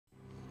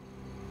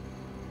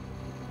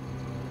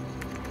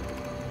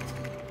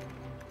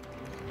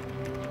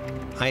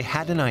I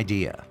had an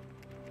idea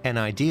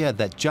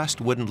that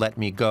just wouldn't let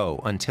me go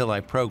until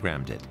I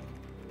programmed it.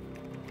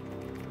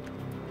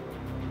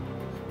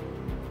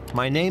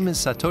 My name is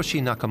Satoshi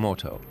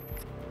Nakamoto.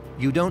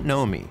 You don't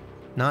know me,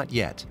 not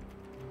yet,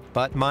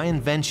 but my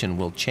invention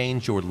will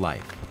change your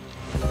life.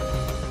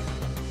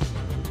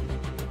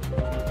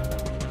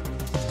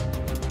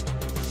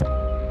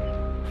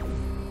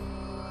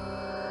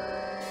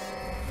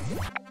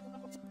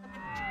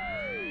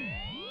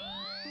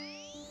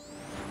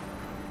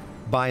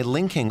 By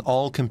linking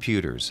all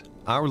computers,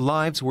 our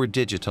lives were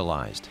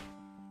digitalized,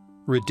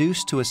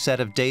 reduced to a set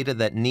of data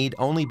that need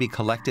only be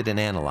collected and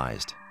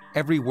analyzed.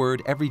 Every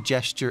word, every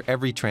gesture,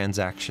 every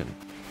transaction.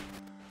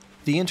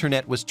 The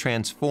internet was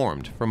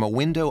transformed from a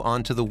window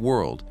onto the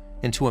world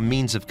into a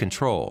means of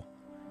control.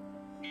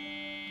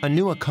 A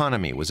new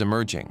economy was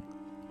emerging.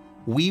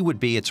 We would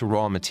be its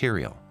raw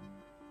material.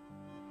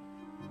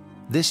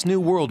 This new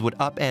world would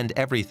upend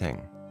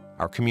everything: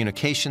 our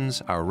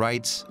communications, our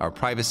rights, our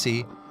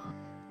privacy.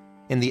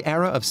 In the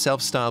era of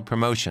self-styled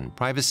promotion,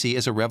 privacy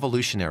is a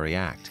revolutionary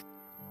act,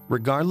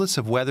 regardless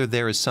of whether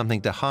there is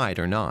something to hide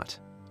or not.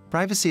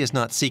 Privacy is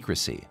not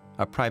secrecy.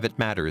 A private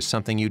matter is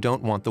something you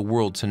don't want the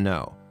world to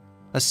know.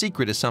 A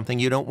secret is something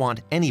you don't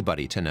want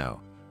anybody to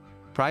know.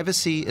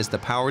 Privacy is the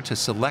power to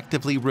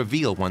selectively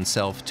reveal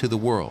oneself to the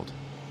world.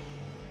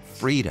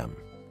 Freedom.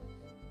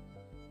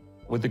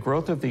 With the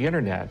growth of the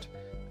internet,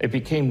 it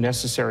became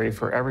necessary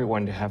for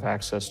everyone to have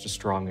access to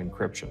strong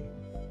encryption.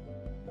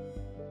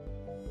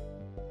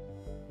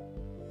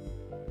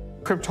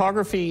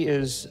 Cryptography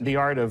is the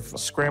art of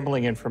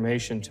scrambling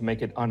information to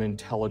make it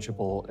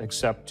unintelligible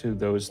except to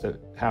those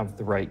that have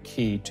the right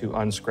key to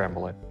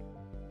unscramble it.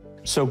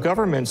 So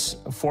governments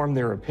formed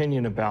their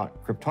opinion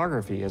about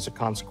cryptography as a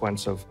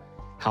consequence of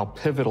how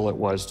pivotal it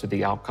was to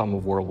the outcome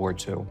of World War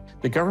II.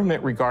 The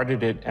government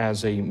regarded it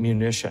as a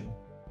munition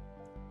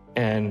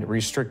and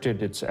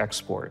restricted its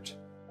export.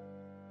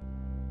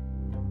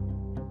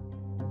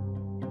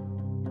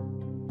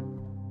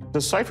 The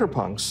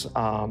cypherpunks,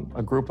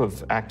 a group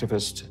of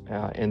activists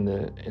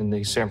in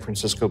the San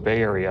Francisco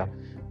Bay Area,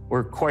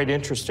 were quite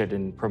interested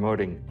in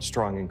promoting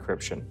strong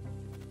encryption.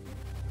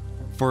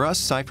 For us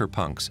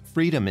cypherpunks,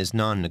 freedom is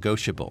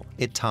non-negotiable.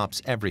 It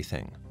tops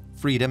everything.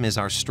 Freedom is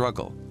our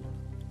struggle.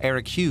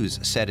 Eric Hughes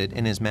said it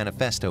in his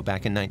manifesto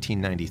back in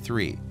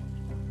 1993.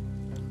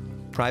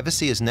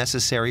 Privacy is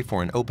necessary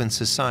for an open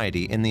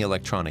society in the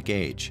electronic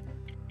age.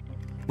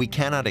 We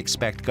cannot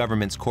expect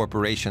governments,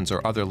 corporations,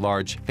 or other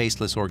large,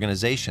 faceless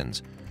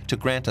organizations to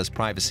grant us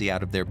privacy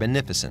out of their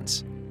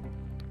beneficence.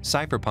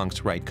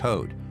 Cypherpunks write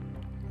code.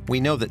 We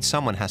know that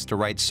someone has to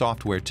write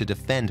software to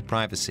defend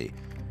privacy.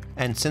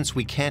 And since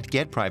we can't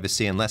get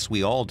privacy unless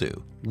we all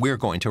do, we're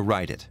going to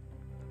write it.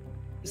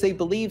 They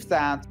believe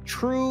that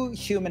true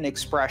human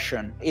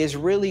expression is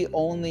really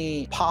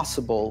only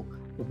possible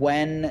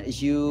when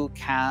you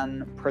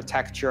can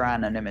protect your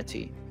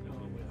anonymity.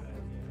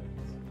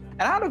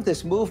 And out of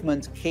this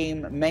movement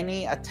came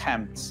many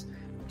attempts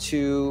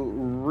to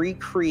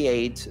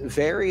recreate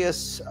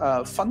various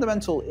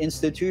fundamental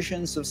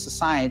institutions of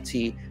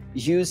society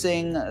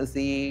using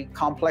the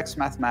complex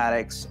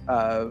mathematics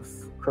of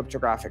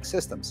cryptographic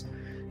systems.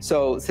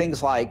 So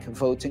things like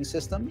voting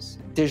systems,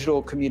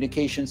 digital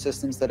communication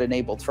systems that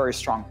enabled very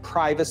strong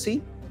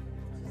privacy.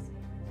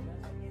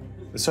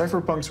 The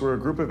cypherpunks were a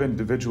group of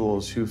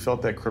individuals who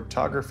felt that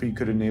cryptography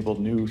could enable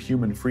new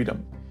human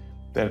freedom,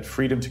 that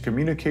freedom to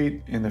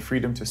communicate and the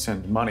freedom to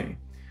send money.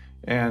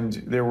 And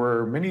there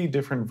were many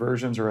different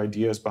versions or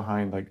ideas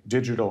behind, like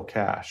digital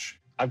cash.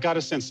 I've got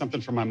to send something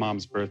for my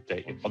mom's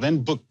birthday. I'll then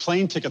book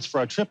plane tickets for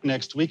our trip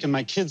next week, and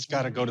my kids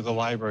got to go to the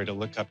library to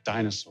look up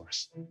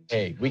dinosaurs.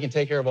 Hey, we can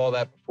take care of all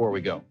that before we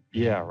go.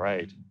 Yeah,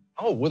 right.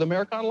 Oh, with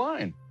America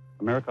Online.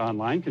 America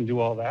Online can do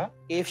all that?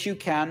 If you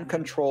can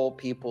control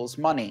people's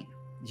money,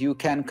 you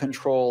can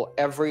control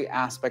every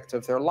aspect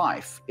of their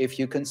life. If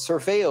you can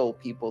surveil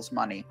people's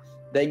money,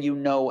 then you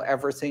know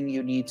everything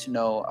you need to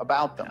know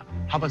about them.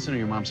 How about sending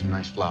your mom some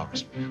nice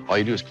flowers? All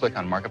you do is click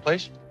on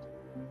Marketplace,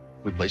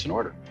 we place an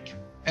order.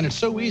 And it's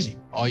so easy.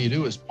 All you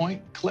do is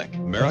point, click.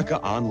 America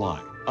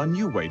Online, a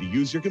new way to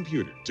use your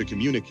computer to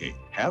communicate,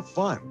 have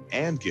fun,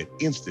 and get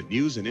instant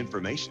news and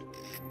information.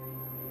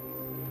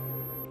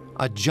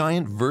 A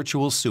giant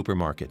virtual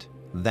supermarket.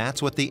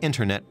 That's what the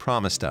internet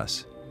promised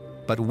us.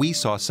 But we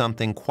saw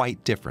something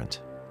quite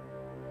different.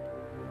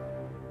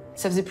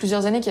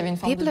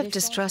 People have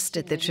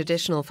distrusted the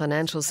traditional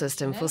financial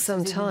system for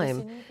some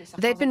time.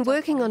 They'd been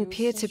working on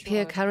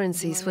peer-to-peer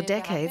currencies for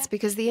decades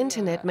because the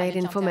internet made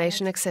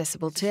information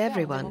accessible to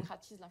everyone.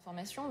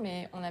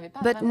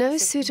 But no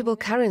suitable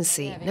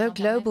currency, no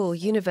global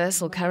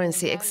universal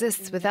currency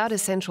exists without a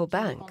central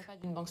bank.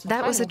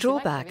 That was a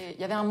drawback.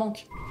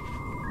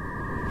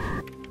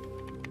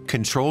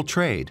 Control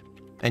trade,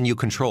 and you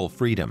control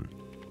freedom.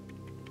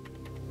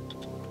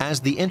 As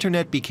the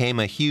internet became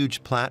a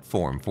huge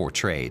platform for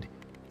trade,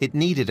 it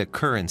needed a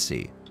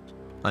currency,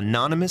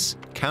 anonymous,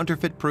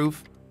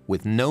 counterfeit-proof,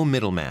 with no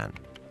middleman.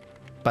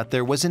 But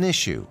there was an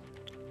issue: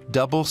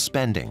 double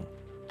spending.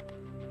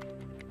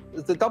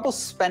 The double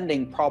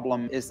spending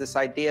problem is this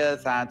idea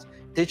that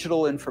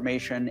digital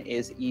information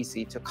is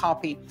easy to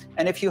copy.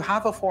 And if you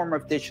have a form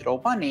of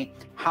digital money,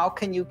 how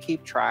can you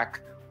keep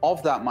track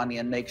of that money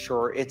and make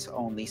sure it's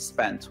only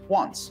spent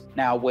once?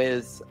 Now,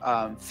 with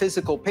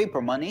physical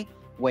paper money,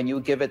 when you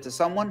give it to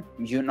someone,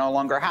 you no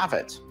longer have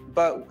it.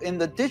 But in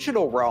the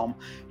digital realm,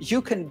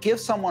 you can give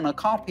someone a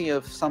copy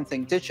of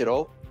something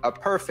digital, a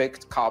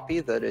perfect copy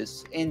that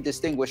is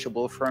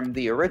indistinguishable from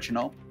the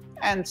original,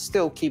 and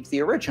still keep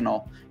the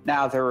original.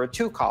 Now there are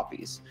two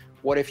copies.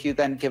 What if you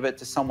then give it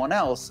to someone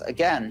else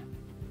again?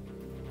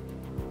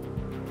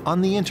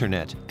 On the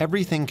internet,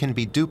 everything can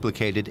be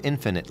duplicated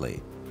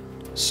infinitely.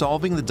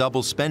 Solving the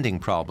double spending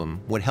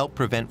problem would help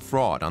prevent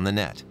fraud on the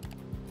net.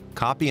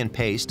 Copy and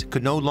paste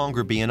could no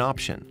longer be an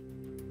option.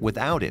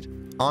 Without it,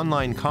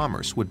 online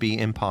commerce would be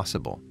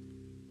impossible.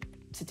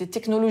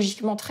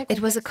 It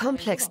was a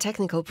complex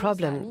technical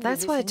problem.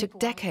 That's why it took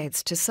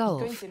decades to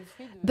solve.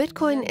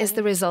 Bitcoin is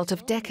the result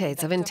of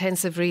decades of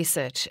intensive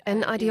research,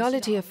 an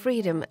ideology of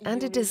freedom,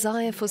 and a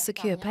desire for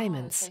secure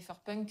payments.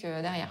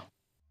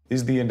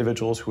 These are the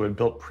individuals who had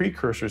built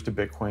precursors to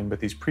Bitcoin, but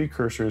these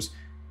precursors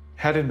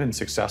hadn't been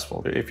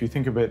successful. If you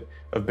think of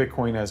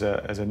Bitcoin as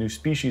a new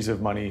species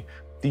of money,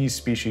 these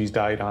species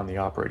died on the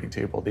operating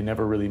table. They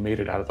never really made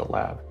it out of the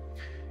lab.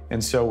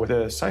 And so with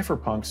the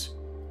cypherpunks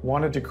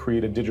wanted to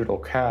create a digital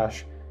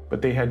cash,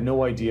 but they had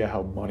no idea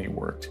how money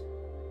worked.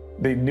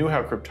 They knew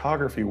how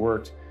cryptography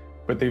worked,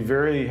 but they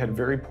had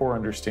very poor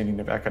understanding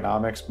of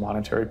economics,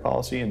 monetary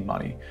policy, and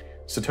money.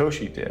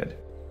 Satoshi did.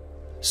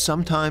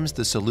 Sometimes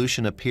the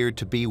solution appeared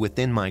to be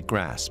within my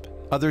grasp.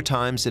 Other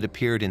times it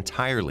appeared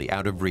entirely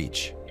out of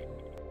reach.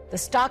 The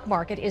stock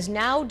market is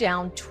now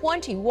down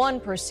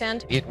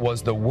 21%. It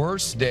was the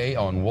worst day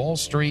on Wall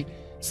Street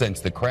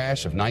since the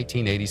crash of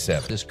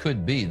 1987. This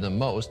could be the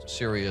most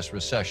serious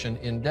recession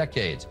in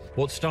decades.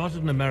 What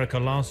started in America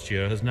last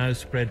year has now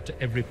spread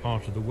to every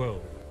part of the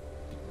world.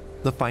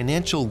 The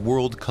financial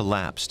world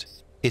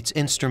collapsed. Its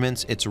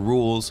instruments, its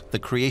rules, the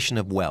creation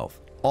of wealth,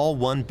 all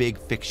one big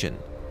fiction.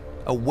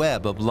 A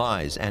web of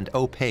lies and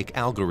opaque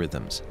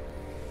algorithms.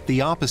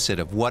 The opposite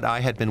of what I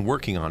had been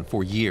working on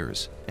for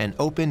years, an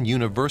open,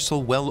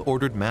 universal,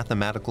 well-ordered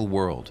mathematical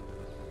world.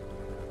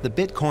 The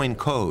Bitcoin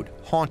code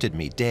haunted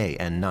me day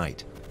and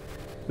night.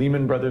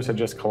 Lehman Brothers had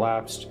just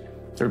collapsed.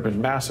 There had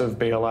been massive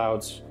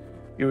bailouts.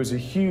 It was a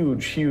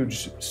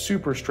huge,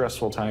 super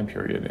stressful time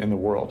period in the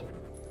world.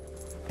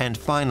 And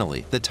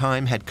finally, the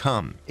time had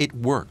come. It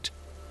worked.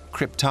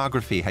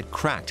 Cryptography had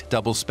cracked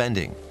double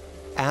spending.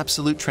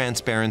 Absolute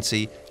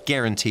transparency,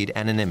 guaranteed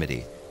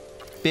anonymity.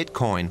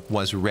 Bitcoin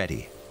was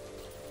ready.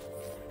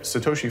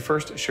 Satoshi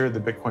first shared the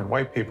Bitcoin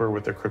white paper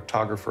with the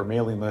cryptographer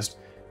mailing list,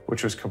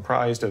 which was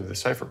comprised of the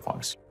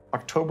cypherpunks.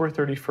 October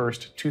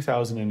 31st,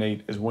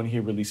 2008 is when he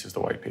releases the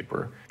white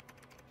paper.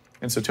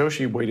 And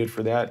Satoshi waited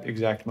for that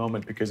exact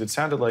moment because it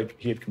sounded like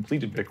he had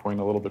completed Bitcoin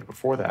a little bit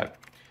before that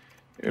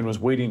and was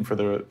waiting for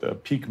the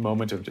peak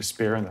moment of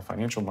despair in the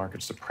financial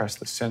markets to press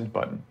the send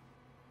button.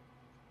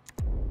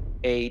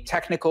 A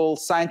technical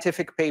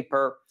scientific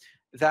paper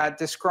that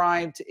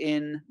described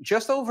in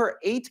just over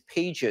 8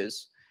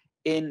 pages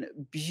in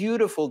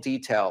beautiful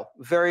detail,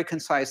 very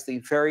concisely,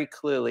 very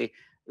clearly,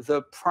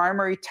 the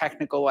primary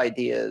technical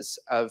ideas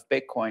of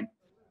Bitcoin.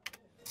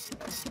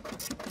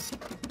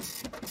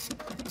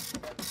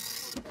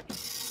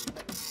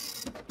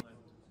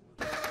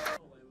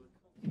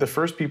 The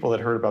first people that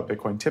heard about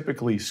Bitcoin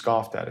typically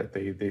scoffed at it.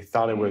 They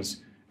thought it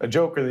was a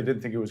joke or they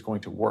didn't think it was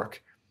going to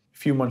work. A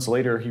few months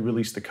later, he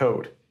released the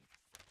code.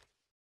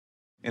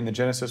 In the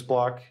Genesis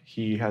block,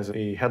 he has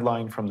a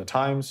headline from the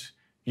Times,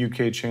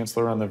 UK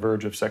Chancellor on the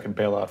verge of second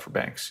bailout for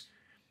banks.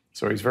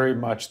 So he's very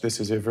much,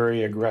 this is a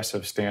very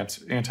aggressive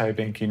stance,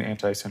 anti-banking,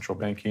 anti-central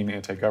banking,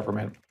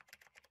 anti-government.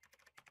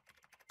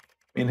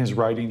 In his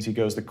writings, he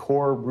goes, the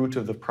core root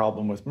of the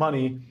problem with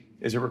money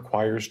is it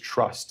requires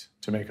trust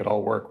to make it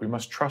all work. We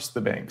must trust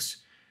the banks.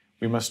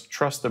 We must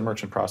trust the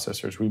merchant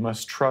processors. We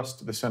must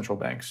trust the central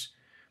banks.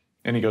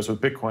 And he goes,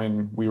 with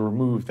Bitcoin, we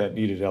remove that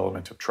needed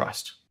element of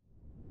trust.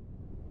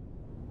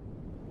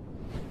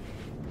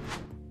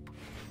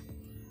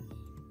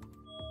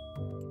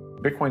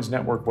 Bitcoin's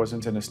network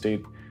wasn't in a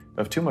state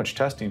of too much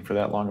testing for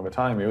that long of a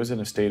time. It was in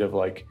a state of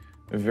like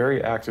a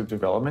very active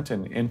development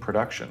and in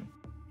production.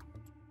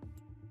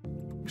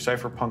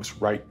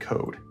 Cypherpunks write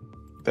code.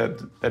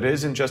 That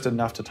isn't just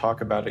enough to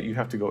talk about it, you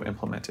have to go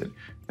implement it.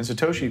 And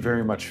Satoshi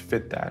very much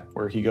fit that,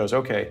 where he goes,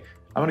 okay,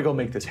 I'm gonna go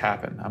make this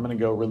happen. I'm gonna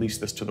go release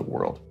this to the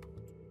world.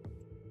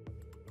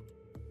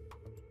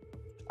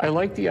 I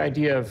like the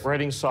idea of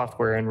writing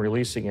software and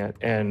releasing it,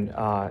 and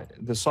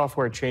the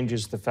software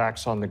changes the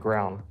facts on the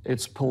ground.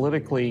 It's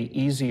politically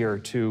easier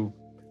to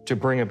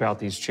bring about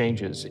these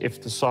changes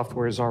if the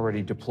software is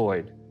already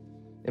deployed.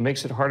 It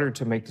makes it harder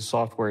to make the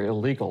software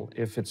illegal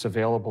if it's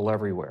available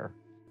everywhere.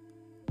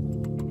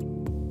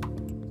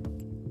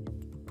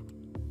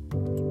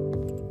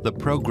 The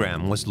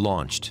program was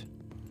launched.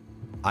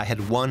 I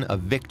had won a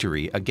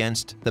victory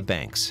against the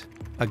banks,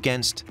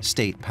 against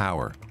state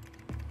power.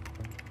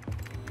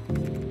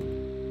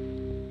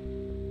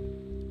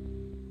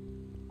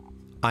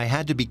 I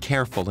had to be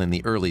careful in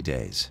the early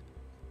days.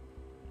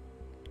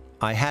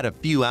 I had a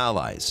few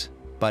allies,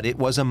 but it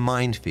was a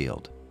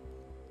minefield.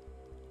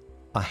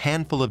 A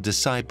handful of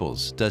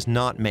disciples does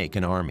not make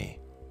an army.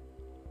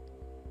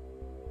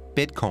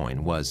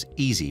 Bitcoin was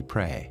easy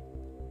prey.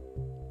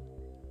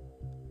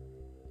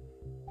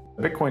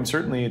 Bitcoin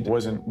certainly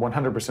wasn't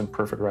 100%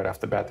 perfect right off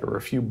the bat. There were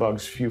a few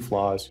bugs, few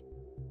flaws.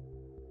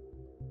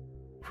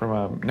 From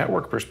a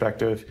network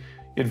perspective,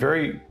 it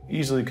very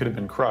easily could have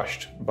been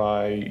crushed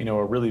by,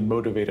 a really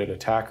motivated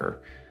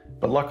attacker.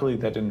 But luckily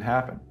that didn't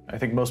happen. I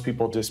think most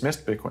people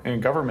dismissed Bitcoin,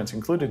 and governments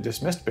included,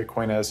 dismissed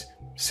Bitcoin as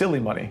silly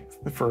money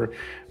for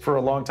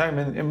a long time,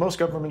 and most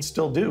governments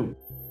still do.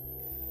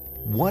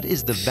 What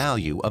is the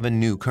value of a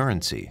new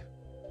currency?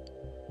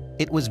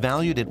 It was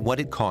valued at what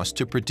it cost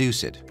to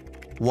produce it,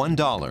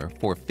 $1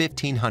 for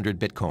 1,500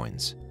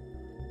 Bitcoins.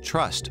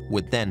 Trust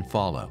would then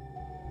follow.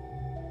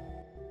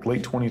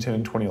 Late 2010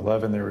 and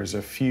 2011, there was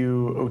a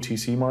few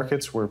OTC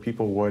markets where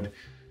people would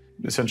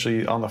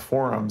essentially on the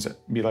forums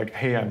be like,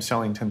 hey, I'm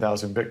selling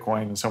 10,000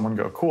 Bitcoin, and someone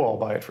go, cool, I'll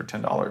buy it for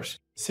 $10.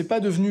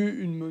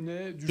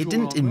 It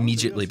didn't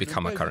immediately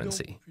become a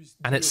currency,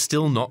 and it's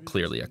still not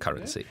clearly a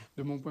currency.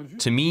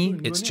 To me,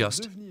 it's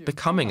just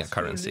becoming a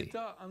currency.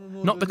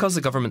 Not because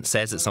the government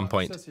says at some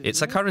point,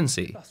 it's a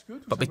currency,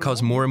 but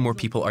because more and more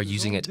people are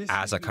using it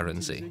as a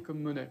currency.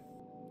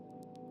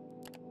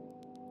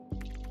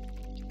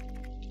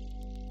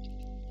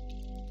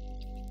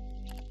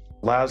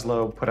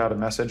 Laszlo put out a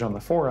message on the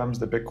forums,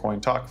 the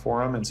Bitcoin Talk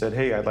forum, and said,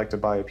 hey, I'd like to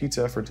buy a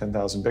pizza for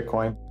 10,000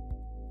 Bitcoin.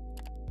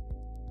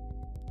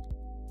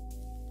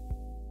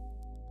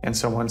 And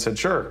someone said,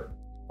 sure,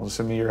 well,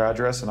 send me your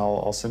address and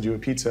I'll send you a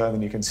pizza and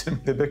then you can send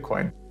me the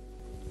Bitcoin.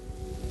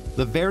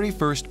 The very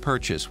first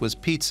purchase was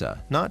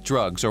pizza, not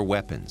drugs or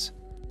weapons.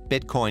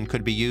 Bitcoin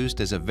could be used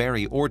as a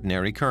very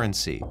ordinary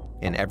currency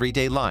in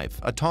everyday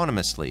life,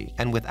 autonomously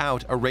and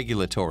without a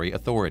regulatory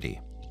authority.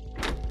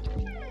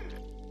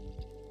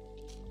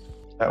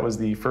 That was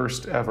the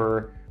first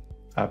ever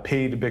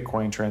paid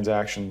Bitcoin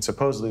transaction,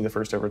 supposedly the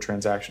first ever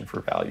transaction for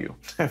value.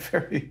 A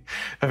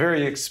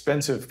very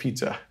expensive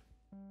pizza.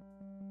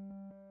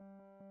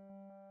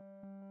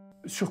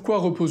 A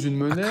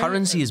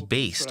currency is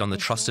based on the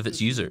trust of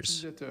its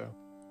users.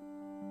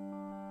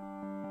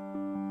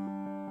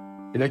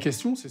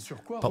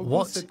 But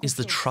what is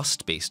the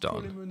trust based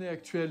on?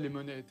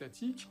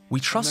 We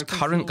trust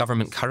current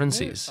government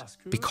currencies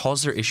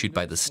because they're issued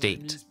by the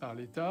state,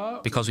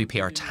 because we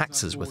pay our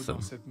taxes with them.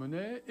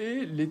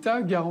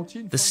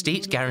 The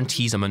state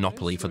guarantees a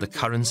monopoly for the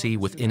currency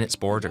within its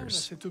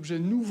borders.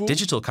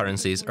 Digital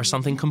currencies are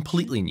something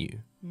completely new.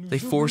 They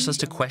force us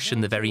to question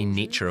the very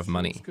nature of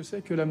money.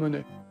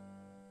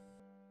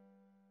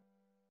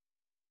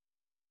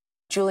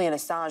 Julian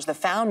Assange, the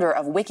founder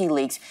of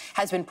WikiLeaks,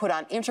 has been put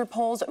on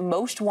Interpol's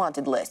most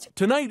wanted list.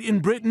 Tonight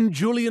in Britain,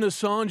 Julian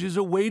Assange is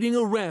awaiting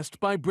arrest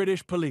by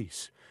British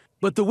police.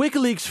 But the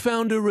WikiLeaks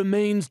founder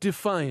remains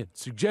defiant,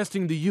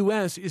 suggesting the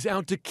US is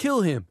out to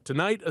kill him.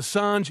 Tonight,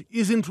 Assange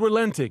isn't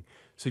relenting,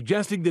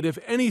 suggesting that if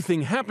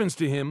anything happens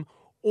to him,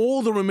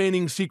 all the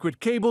remaining secret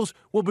cables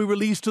will be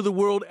released to the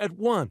world at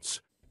once.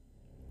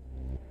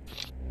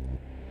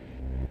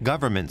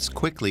 Governments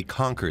quickly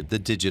conquered the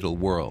digital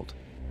world,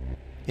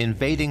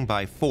 invading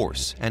by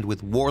force and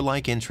with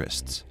warlike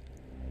interests.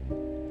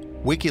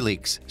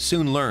 WikiLeaks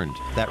soon learned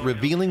that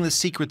revealing the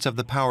secrets of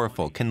the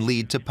powerful can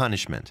lead to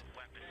punishment.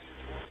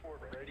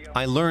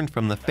 I learned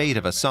from the fate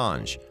of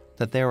Assange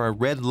that there are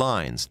red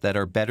lines that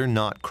are better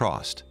not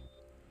crossed.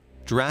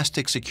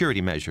 Drastic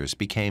security measures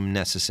became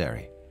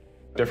necessary.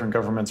 Different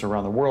governments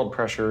around the world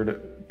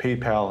pressured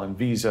PayPal and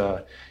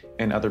Visa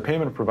and other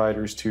payment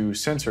providers to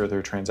censor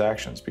their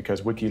transactions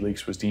because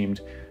WikiLeaks was deemed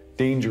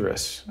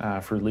dangerous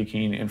for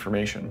leaking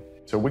information.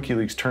 So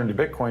WikiLeaks turned to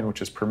Bitcoin,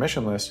 which is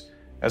permissionless,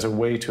 as a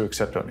way to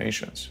accept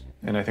donations.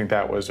 And I think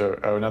that was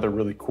another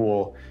really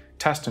cool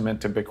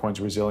testament to Bitcoin's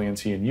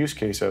resiliency and use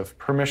case of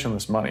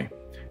permissionless money.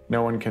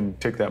 No one can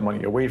take that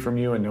money away from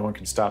you and no one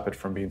can stop it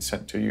from being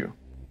sent to you.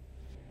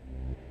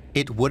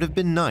 It would have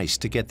been nice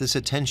to get this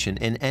attention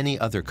in any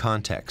other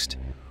context.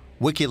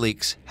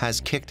 WikiLeaks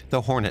has kicked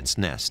the hornet's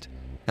nest,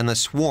 and the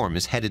swarm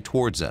is headed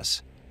towards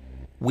us.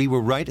 We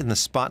were right in the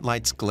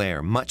spotlight's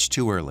glare much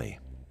too early.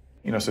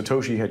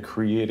 Satoshi had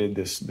created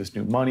this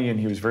new money, and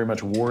he was very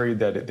much worried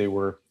that they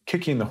were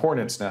kicking the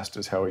hornet's nest,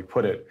 is how he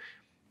put it,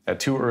 at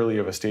too early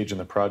of a stage in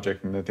the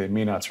project, and that they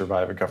may not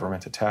survive a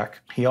government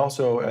attack. He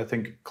also, I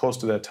think, close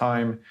to that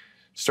time,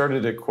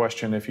 started to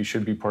question if he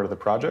should be part of the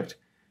project,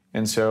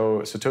 and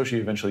so Satoshi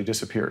eventually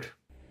disappeared.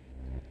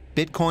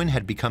 Bitcoin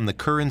had become the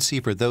currency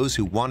for those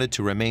who wanted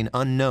to remain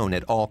unknown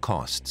at all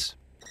costs.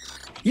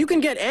 You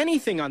can get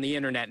anything on the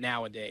internet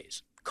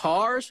nowadays.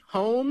 Cars,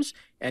 homes,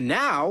 and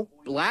now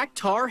black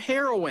tar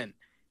heroin.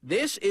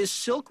 This is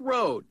Silk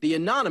Road, the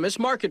anonymous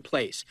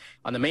marketplace.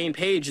 On the main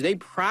page, they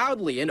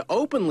proudly and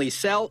openly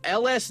sell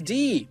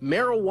LSD,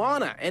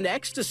 marijuana, and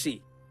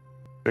ecstasy.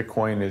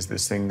 Bitcoin is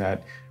this thing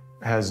that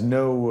has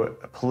no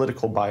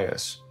political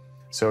bias.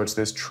 So it's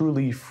this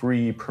truly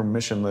free,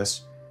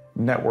 permissionless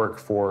network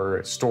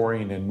for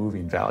storing and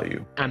moving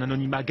value. Un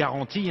anonymat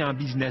garanti et un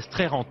business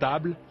très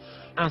rentable,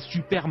 un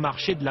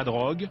supermarché de la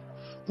drogue,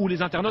 où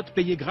les internautes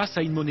payaient grâce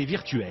à une monnaie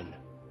virtuelle.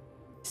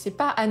 C'est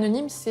pas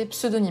anonyme, c'est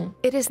pseudonyme.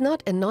 It is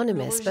not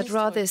anonymous, but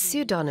rather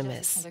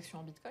pseudonymous.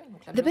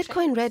 The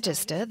Bitcoin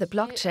register, the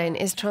blockchain,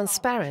 is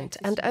transparent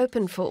and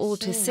open for all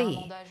to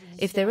see.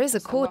 If there is a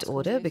court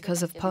order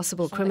because of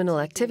possible criminal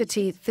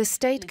activity, the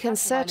state can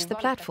search the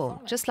platform,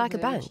 just like a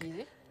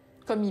bank.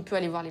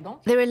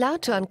 They're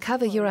allowed to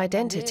uncover your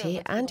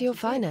identity and your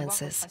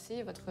finances.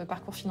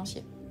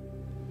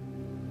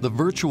 The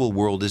virtual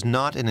world is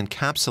not an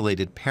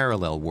encapsulated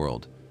parallel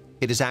world.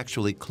 It is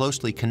actually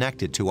closely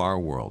connected to our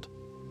world.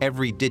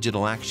 Every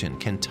digital action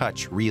can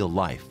touch real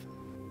life.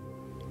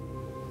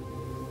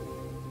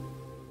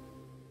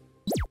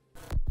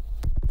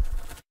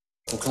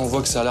 Donc là, on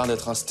voit que ça a l'air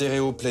d'être un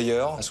stéréo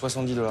player à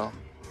 $70.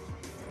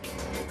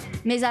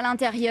 Mais à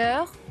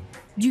l'intérieur,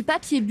 du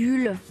papier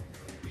bulle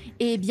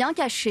et bien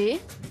caché,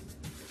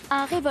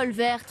 un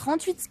revolver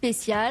 38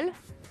 spécial,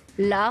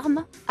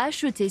 l'arme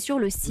achetée sur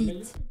le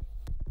site.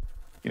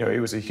 You know, it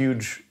was a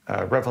huge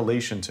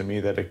revelation to me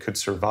that it could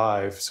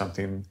survive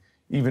something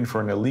even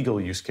for an illegal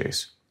use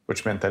case,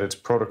 which meant that its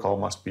protocol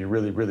must be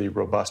really, really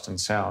robust and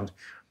sound.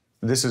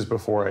 This is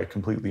before I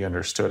completely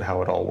understood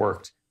how it all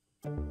worked.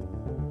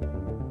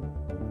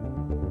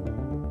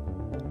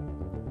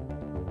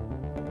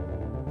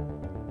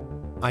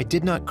 I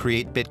did not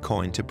create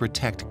Bitcoin to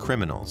protect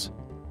criminals.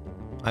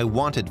 I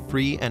wanted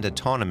free and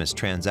autonomous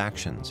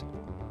transactions.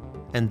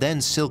 And then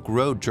Silk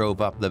Road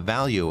drove up the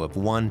value of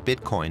one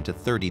Bitcoin to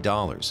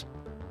 $30.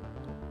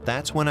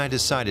 That's when I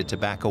decided to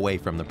back away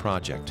from the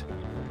project.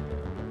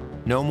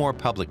 No more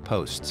public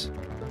posts.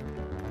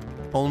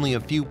 Only a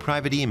few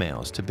private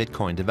emails to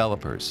Bitcoin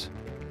developers.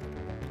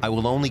 I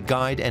will only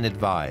guide and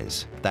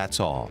advise, that's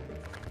all.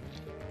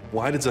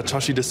 Why did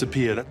Satoshi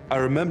disappear? I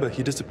remember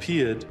he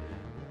disappeared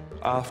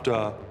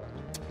after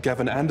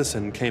Gavin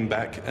Anderson came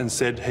back and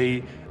said,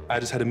 hey, I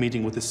just had a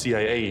meeting with the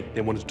CIA.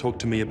 They wanted to talk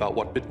to me about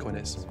what Bitcoin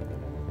is.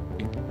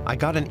 I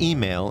got an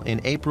email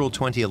in April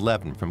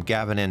 2011 from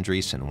Gavin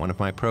Andresen, one of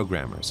my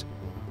programmers.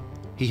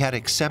 He had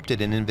accepted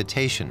an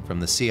invitation from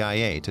the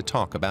CIA to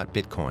talk about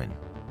Bitcoin.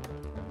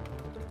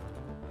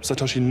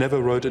 Satoshi never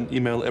wrote an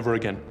email ever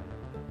again.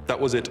 That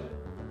was it.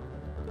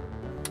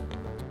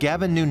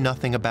 Gavin knew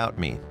nothing about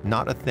me,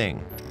 not a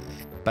thing.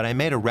 But I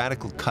made a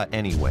radical cut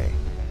anyway.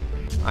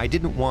 I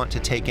didn't want to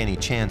take any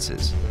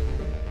chances.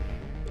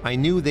 I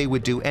knew they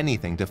would do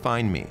anything to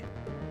find me.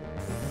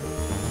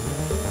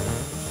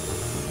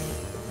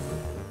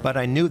 But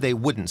I knew they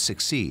wouldn't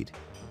succeed.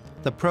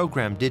 The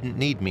program didn't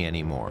need me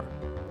anymore.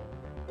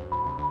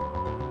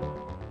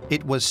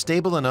 It was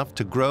stable enough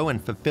to grow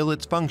and fulfill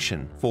its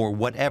function for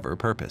whatever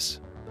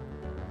purpose.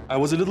 I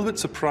was a little bit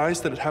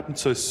surprised that it happened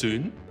so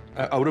soon.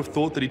 I would have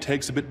thought that he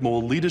takes a bit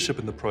more leadership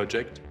in the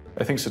project.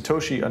 I think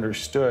Satoshi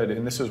understood,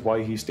 and this is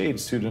why he stayed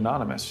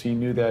pseudonymous. He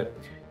knew that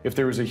if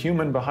there was a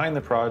human behind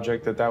the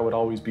project, that would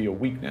always be a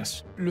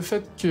weakness.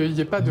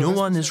 No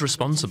one is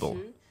responsible.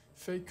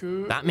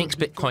 That makes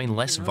Bitcoin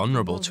less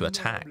vulnerable to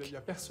attack.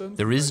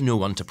 There is no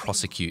one to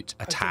prosecute,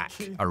 attack,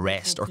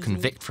 arrest, or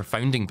convict for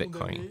founding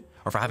Bitcoin,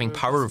 or for having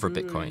power over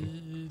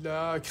Bitcoin.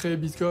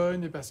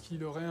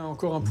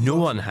 No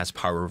one has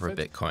power over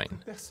Bitcoin,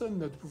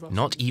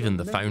 not even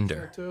the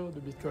founder.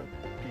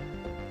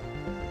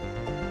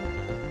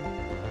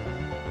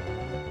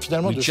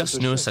 We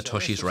just know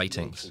Satoshi's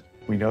writings.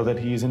 We know that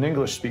he's an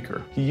English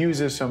speaker. He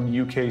uses some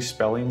UK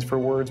spellings for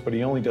words, but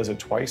he only does it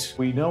twice.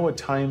 We know what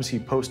times he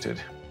posted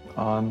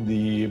on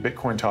the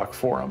Bitcoin Talk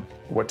forum,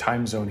 what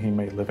time zone he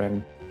may live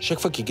in.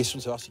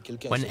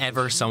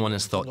 Whenever someone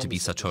is thought to be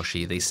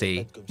Satoshi, they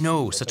say,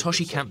 no,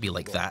 Satoshi can't be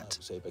like that.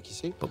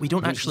 But we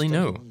don't actually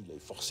know.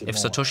 If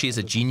Satoshi is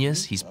a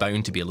genius, he's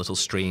bound to be a little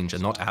strange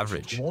and not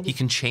average. He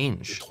can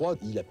change.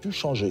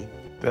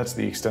 That's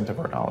the extent of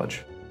our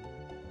knowledge.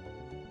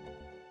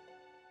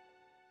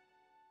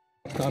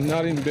 I'm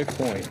not in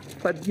Bitcoin.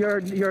 But your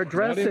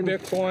address in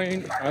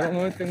Bitcoin, I don't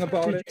know anything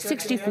about it.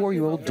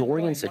 64-year-old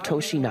Dorian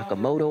Satoshi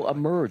Nakamoto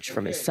emerged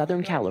from his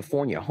Southern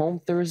California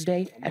home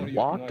Thursday and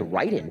walked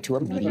right into a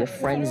media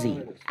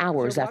frenzy.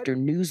 Hours after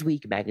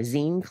Newsweek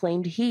magazine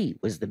claimed he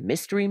was the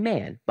mystery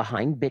man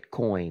behind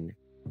Bitcoin.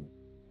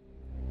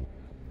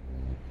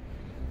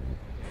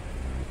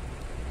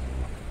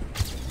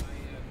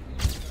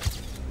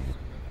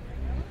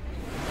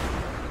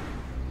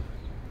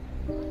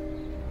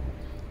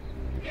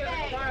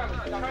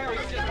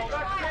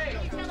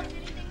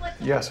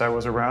 Yes, I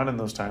was around in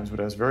those times,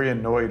 but I was very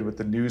annoyed with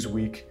the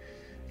Newsweek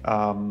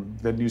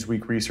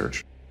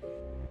research.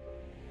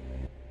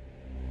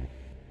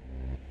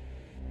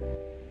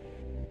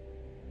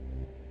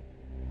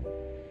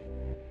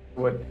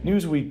 What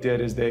Newsweek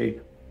did is they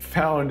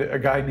found a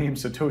guy named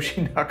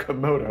Satoshi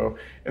Nakamoto,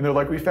 and they're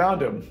like, we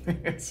found him.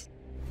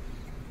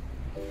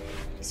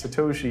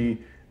 Satoshi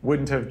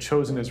wouldn't have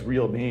chosen his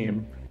real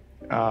name,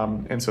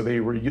 and so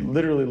they were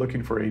literally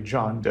looking for a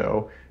John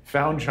Doe,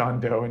 found John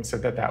Doe, and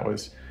said that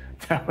was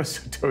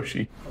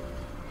Satoshi.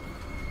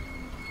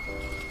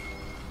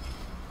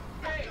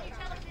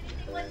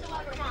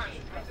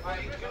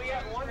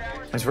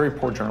 It's very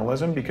poor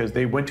journalism because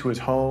they went to his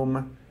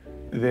home,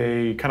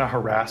 they kind of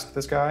harassed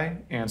this guy,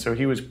 and so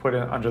he was put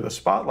under the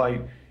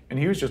spotlight, and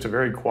he was just a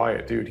very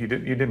quiet dude. He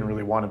didn't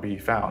really want to be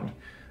found.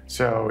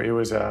 So it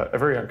was a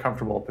very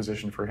uncomfortable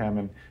position for him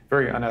and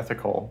very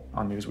unethical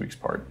on Newsweek's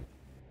part.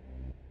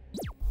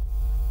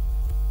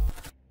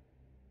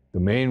 The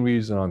main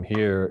reason I'm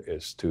here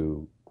is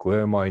to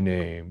clear my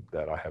name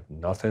that I have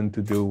nothing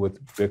to do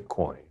with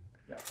Bitcoin,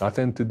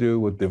 nothing to do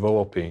with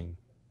developing.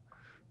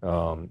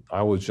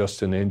 I was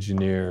just an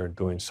engineer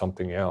doing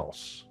something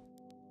else.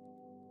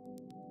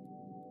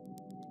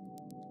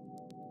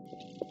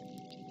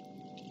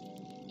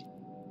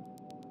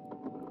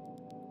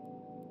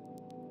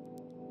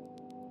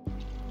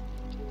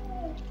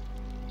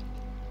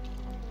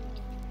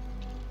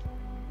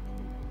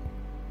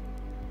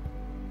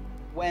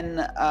 When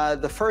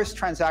the first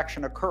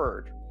transaction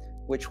occurred,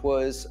 which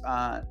was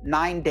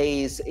 9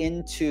 days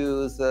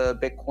into the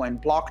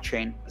Bitcoin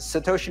blockchain,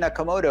 Satoshi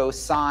Nakamoto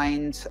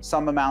signed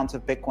some amount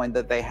of Bitcoin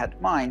that they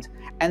had mined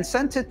and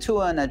sent it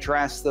to an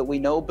address that we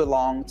know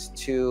belonged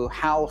to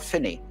Hal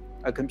Finney,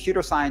 a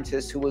computer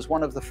scientist who was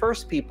one of the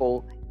first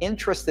people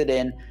interested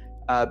in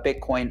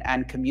Bitcoin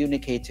and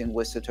communicating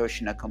with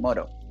Satoshi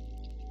Nakamoto.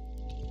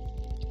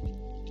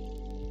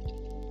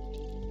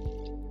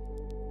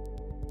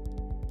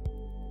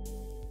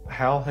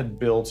 Hal had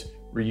built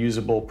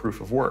reusable proof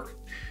of work.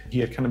 He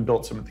had kind of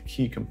built some of the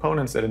key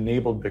components that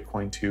enabled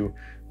Bitcoin to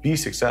be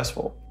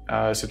successful.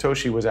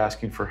 Satoshi was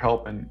asking for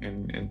help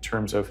in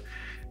terms of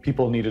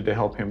people needed to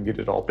help him get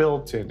it all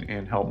built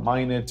and help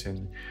mine it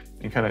and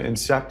kind of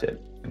incept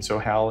it. And so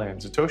Hal and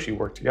Satoshi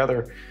worked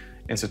together,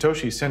 and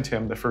Satoshi sent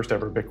him the first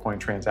ever Bitcoin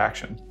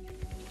transaction.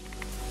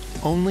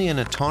 Only an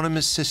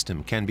autonomous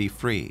system can be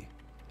free,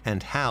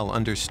 and Hal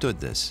understood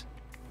this.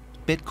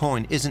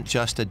 Bitcoin isn't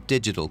just a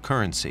digital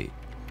currency.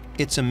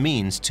 It's a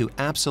means to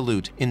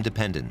absolute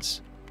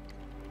independence.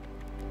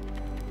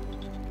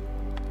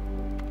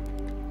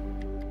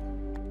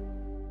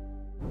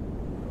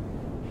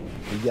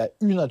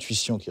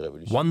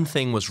 One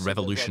thing was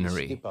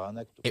revolutionary.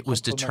 It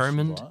was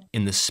determined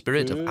in the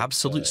spirit of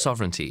absolute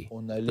sovereignty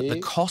that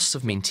the costs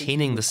of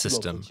maintaining the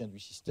system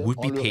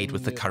would be paid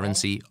with the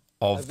currency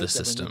of the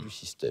system.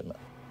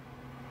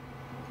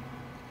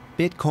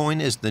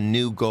 Bitcoin is the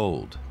new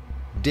gold,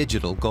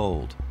 digital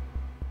gold.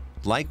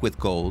 Like with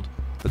gold,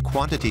 the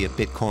quantity of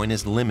Bitcoin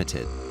is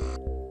limited.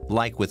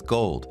 Like with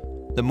gold,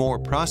 the more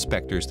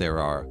prospectors there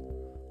are,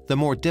 the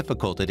more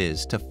difficult it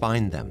is to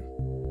find them.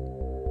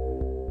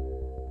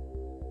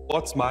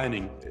 What's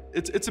mining?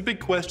 It's a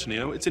big question, you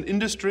know. It's an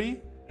industry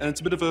and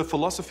it's a bit of a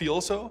philosophy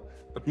also,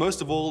 but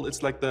most of all,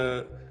 it's like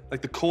the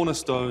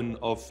cornerstone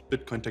of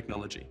Bitcoin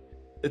technology.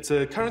 It's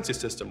a currency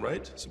system,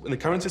 right? So in the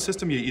currency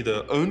system, you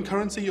either own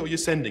currency or you're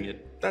sending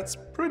it. That's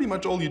pretty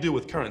much all you do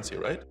with currency,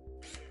 right?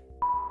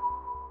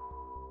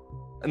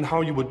 And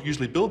how you would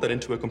usually build that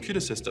into a computer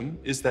system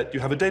is that you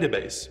have a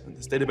database. And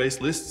this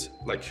database lists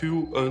like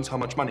who owns how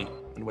much money.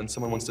 And when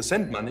someone wants to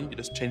send money, you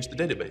just change the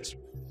database.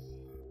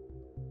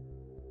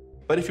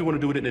 But if you want to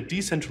do it in a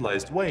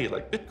decentralized way,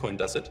 like Bitcoin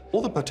does it,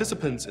 all the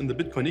participants in the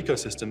Bitcoin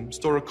ecosystem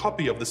store a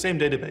copy of the same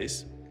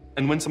database.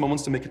 And when someone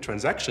wants to make a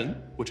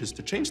transaction, which is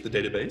to change the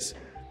database,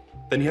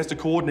 then he has to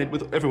coordinate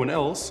with everyone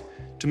else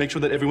to make sure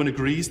that everyone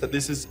agrees that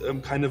this is a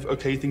kind of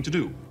okay thing to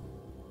do.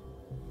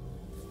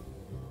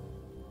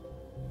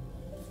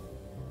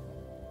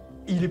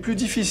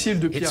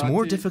 It's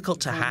more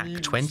difficult to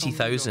hack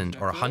 20,000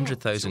 or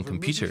 100,000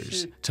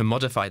 computers to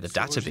modify the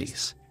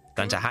database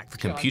than to hack the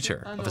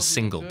computer of a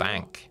single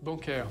bank.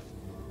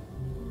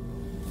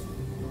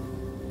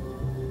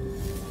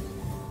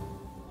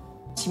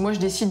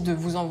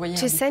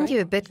 To send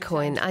you a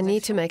Bitcoin, I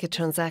need to make a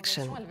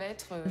transaction.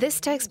 This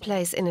takes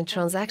place in a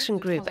transaction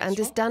group and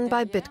is done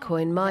by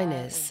Bitcoin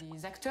miners.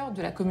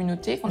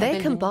 They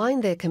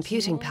combine their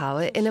computing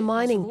power in a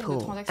mining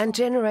pool and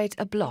generate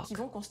a block.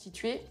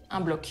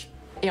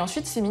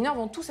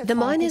 The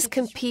miners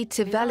compete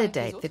to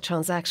validate the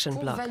transaction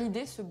block.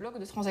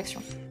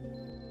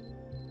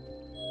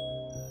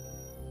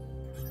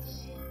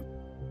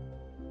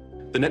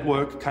 The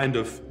network kind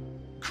of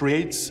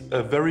creates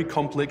a very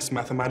complex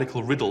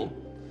mathematical riddle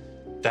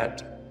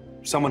that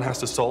someone has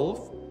to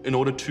solve in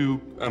order to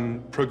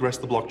progress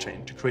the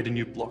blockchain, to create a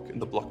new block in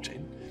the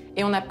blockchain.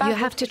 You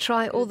have to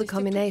try all the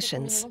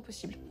combinations.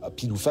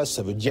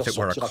 If it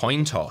were a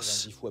coin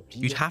toss,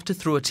 you'd have to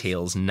throw a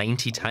tails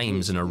 90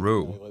 times in a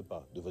row.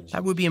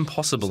 That would be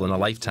impossible in a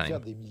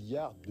lifetime.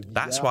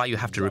 That's why you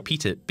have to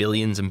repeat it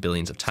billions and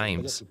billions of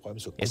times.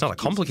 It's not a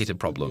complicated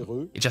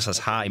problem. It just has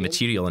high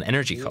material and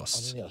energy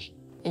costs.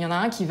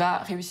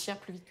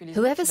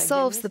 Whoever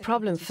solves the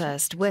problem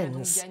first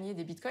wins.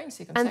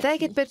 And they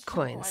get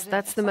bitcoins.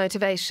 That's the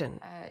motivation.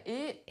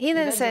 He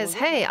then says,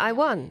 hey, I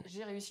won.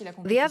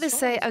 The others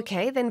say,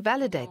 okay, then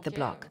validate the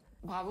block.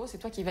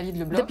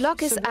 The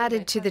block is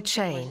added to the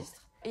chain.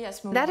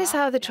 That is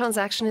how the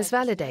transaction is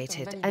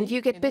validated, and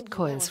you get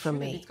bitcoins from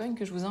me.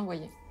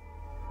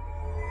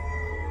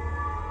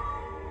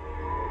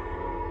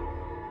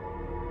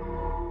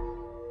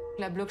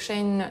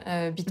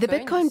 The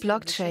Bitcoin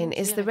blockchain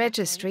is the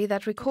registry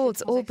that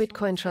records all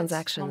Bitcoin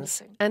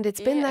transactions, and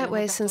it's been that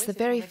way since the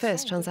very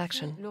first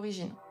transaction.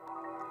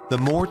 The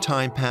more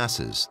time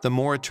passes, the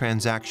more a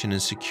transaction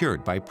is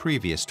secured by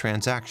previous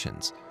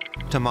transactions.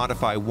 To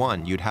modify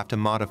one, you'd have to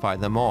modify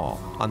them all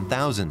on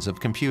thousands of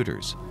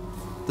computers.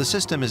 The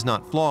system is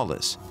not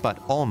flawless, but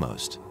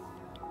almost.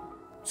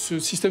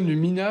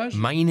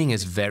 Mining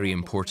is very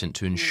important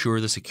to ensure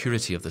the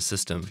security of the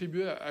system.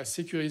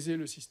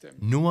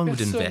 No one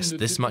would invest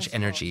this much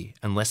energy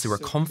unless they were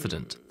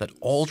confident that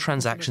all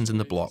transactions in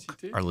the block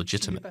are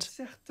legitimate.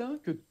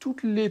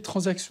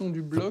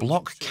 The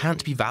block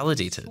can't be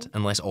validated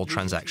unless all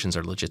transactions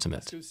are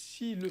legitimate,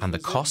 and the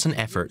cost and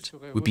effort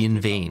would be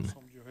in vain.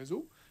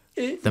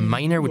 The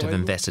miner would have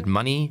invested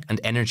money and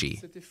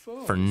energy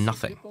for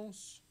nothing.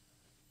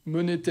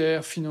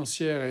 Monétaire,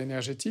 financière et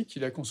énergétique,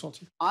 il a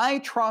consenti. I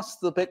trust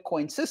the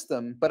Bitcoin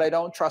system, but I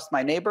don't trust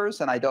my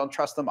neighbors, and I don't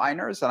trust the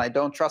miners, and I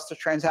don't trust the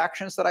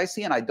transactions that I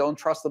see, and I don't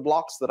trust the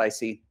blocks that I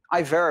see.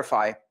 I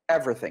verify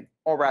everything,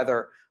 or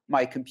rather,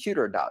 my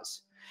computer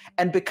does.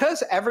 And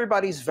because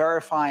everybody's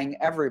verifying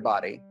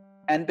everybody,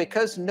 and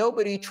because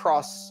nobody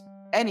trusts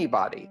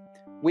anybody,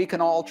 we can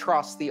all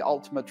trust the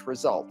ultimate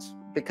result,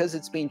 because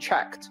it's been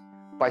checked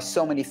by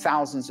so many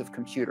thousands of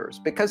computers,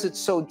 because it's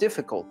so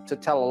difficult to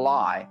tell a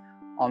lie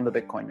on the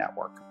Bitcoin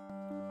network.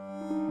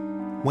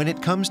 When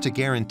it comes to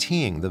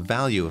guaranteeing the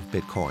value of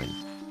Bitcoin,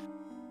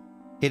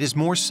 it is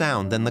more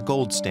sound than the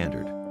gold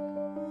standard.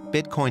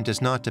 Bitcoin does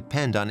not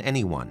depend on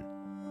anyone.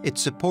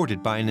 It's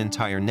supported by an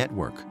entire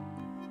network.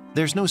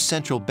 There's no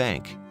central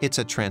bank. It's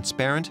a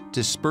transparent,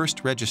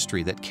 dispersed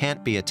registry that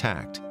can't be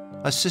attacked.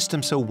 A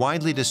system so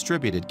widely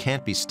distributed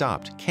can't be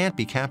stopped, can't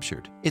be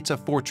captured. It's a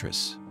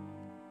fortress.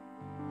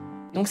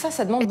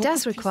 It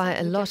does require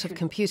a lot of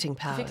computing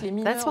power.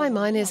 That's why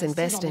miners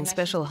invest in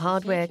special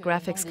hardware,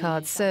 graphics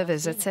cards,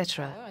 servers,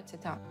 etc.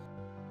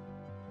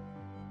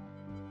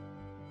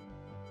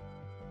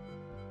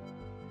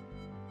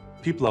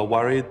 People are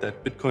worried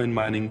that Bitcoin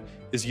mining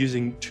is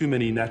using too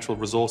many natural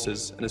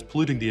resources and is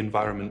polluting the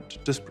environment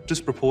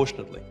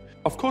disproportionately.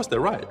 Of course, they're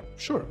right.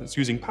 Sure, it's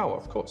using power,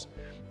 of course.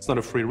 It's not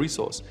a free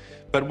resource.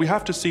 But we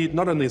have to see it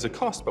not only as a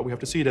cost, but we have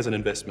to see it as an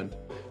investment.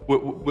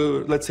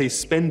 We're, let's say,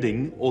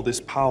 spending all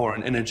this power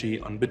and energy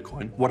on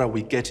Bitcoin. What are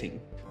we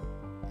getting?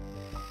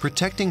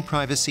 Protecting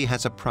privacy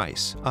has a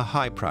price, a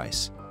high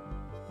price.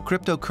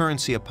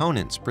 Cryptocurrency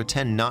opponents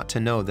pretend not to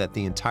know that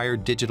the entire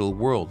digital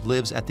world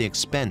lives at the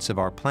expense of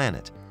our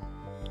planet.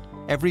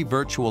 Every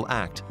virtual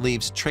act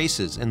leaves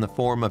traces in the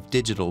form of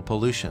digital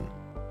pollution.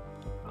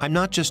 I'm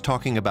not just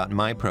talking about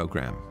my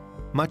program.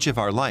 Much of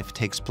our life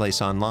takes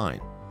place online.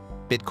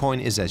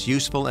 Bitcoin is as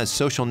useful as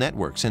social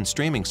networks and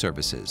streaming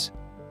services,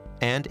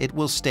 and it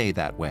will stay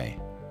that way.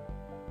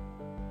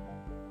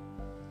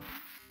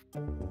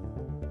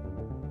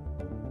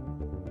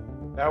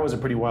 That was a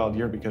pretty wild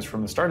year because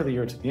from the start of the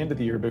year to the end of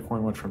the year,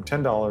 Bitcoin went from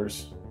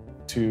 $10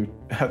 to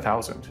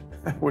 1,000,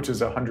 which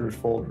is a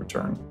 100-fold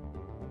return.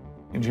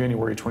 In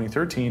January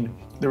 2013,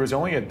 there was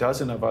only a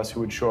dozen of us who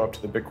would show up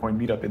to the Bitcoin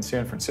meetup in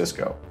San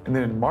Francisco. And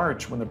then in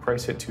March, when the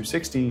price hit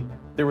 260,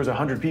 there was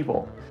 100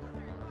 people.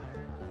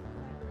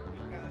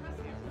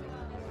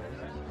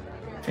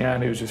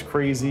 And it was just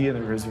crazy,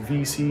 and there was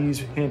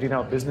VCs handing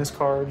out business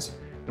cards.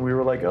 And we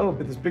were like, oh,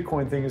 but this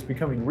Bitcoin thing is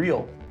becoming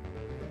real.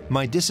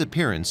 My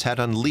disappearance had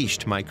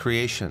unleashed my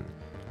creation.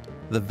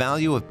 The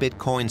value of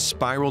Bitcoin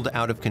spiraled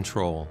out of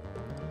control.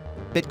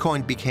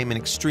 Bitcoin became an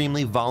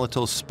extremely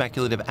volatile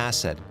speculative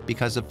asset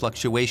because of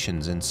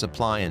fluctuations in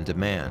supply and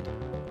demand.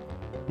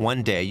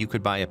 One day you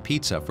could buy a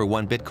pizza for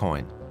 1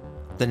 Bitcoin.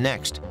 The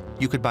next,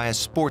 you could buy a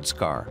sports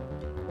car.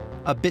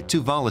 A bit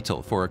too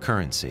volatile for a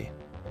currency.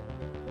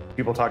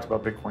 People talked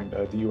about Bitcoin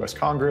to the US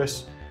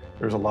Congress.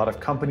 There's a lot of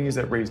companies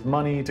that raised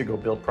money to go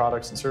build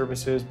products and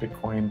services.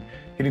 Bitcoin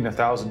hitting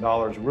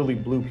 $1,000 really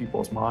blew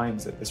people's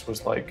minds that this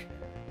was like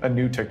a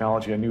new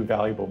technology, a new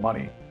valuable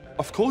money.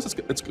 Of course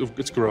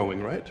it's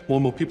growing, right? More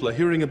and more people are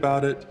hearing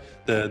about it,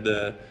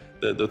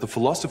 the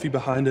philosophy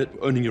behind it,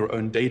 owning your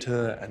own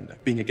data and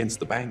being against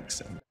the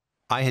banks.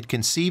 I had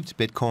conceived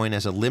Bitcoin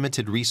as a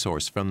limited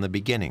resource from the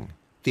beginning.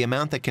 The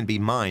amount that can be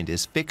mined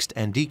is fixed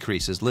and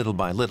decreases little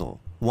by little.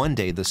 One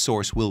day the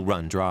source will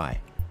run dry.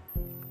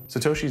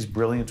 Satoshi's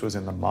brilliance was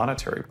in the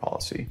monetary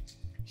policy.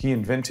 He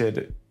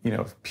invented,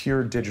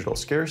 pure digital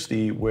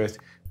scarcity with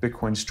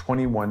Bitcoin's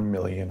 21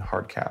 million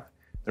hard cap.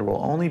 There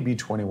will only be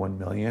 21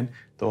 million.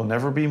 There will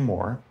never be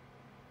more.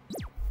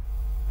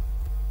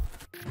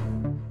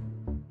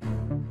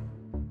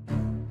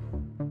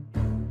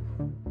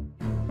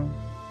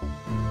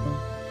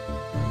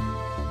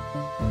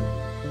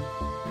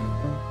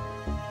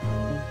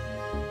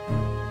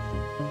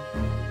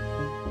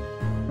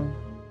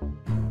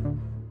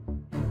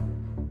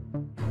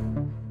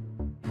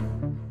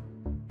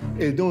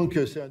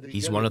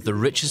 He's one of the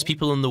richest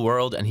people in the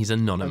world, and he's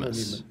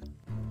anonymous.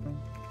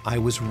 I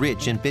was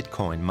rich in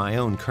Bitcoin, my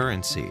own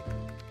currency,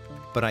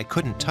 but I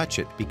couldn't touch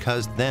it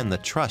because then the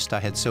trust I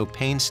had so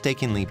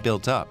painstakingly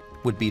built up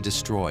would be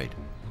destroyed.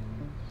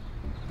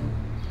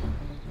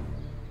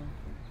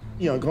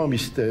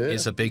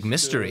 is a big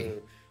mystery.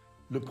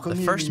 The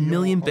first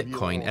million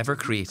Bitcoin ever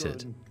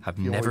created have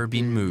never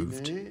been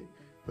moved.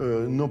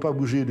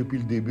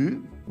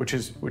 Which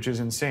is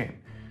insane.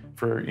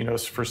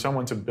 For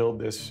someone to build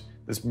this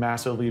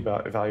massively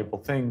valuable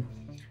thing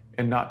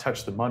and not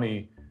touch the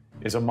money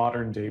is a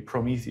modern-day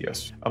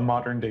Prometheus, a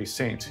modern-day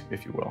saint,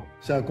 if you will.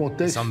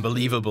 It's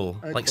unbelievable,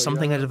 like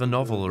something out of a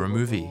novel or a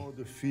movie.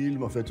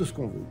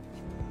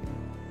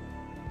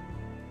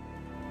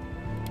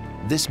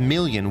 This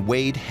million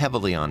weighed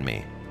heavily on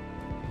me.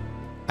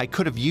 I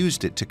could have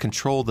used it to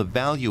control the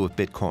value of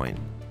Bitcoin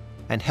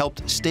and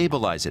helped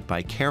stabilize it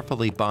by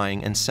carefully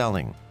buying and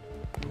selling.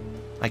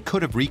 I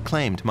could have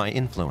reclaimed my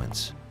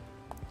influence.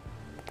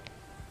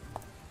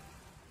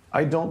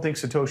 I don't think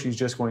Satoshi's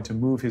just going to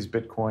move his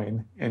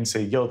Bitcoin and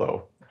say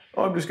YOLO.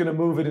 Oh, I'm just going to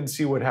move it and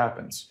see what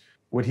happens.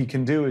 What he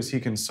can do is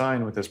he can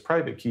sign with his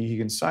private key, he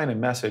can sign a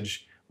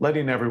message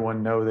letting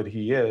everyone know that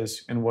he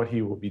is and what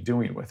he will be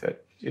doing with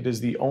it. It is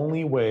the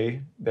only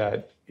way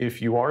that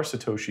if you are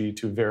Satoshi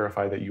to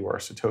verify that you are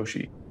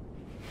Satoshi.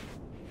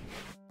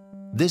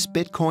 This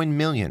Bitcoin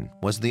million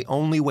was the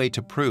only way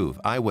to prove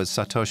I was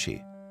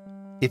Satoshi.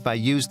 If I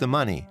used the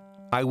money,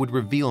 I would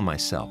reveal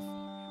myself.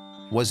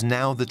 Was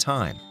now the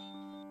time?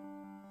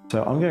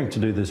 So I'm going to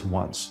do this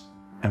once,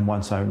 and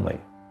once only.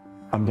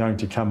 I'm going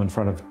to come in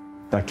front of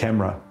the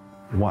camera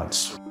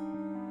once.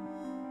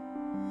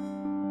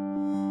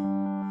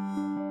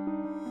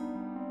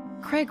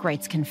 Craig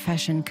Wright's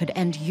confession could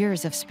end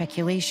years of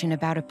speculation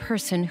about a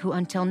person who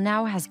until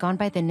now has gone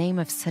by the name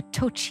of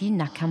Satoshi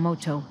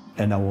Nakamoto.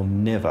 And I will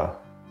never,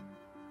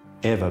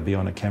 ever be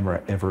on a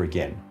camera ever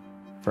again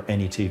for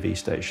any TV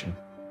station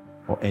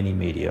or any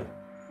media,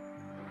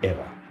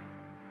 ever.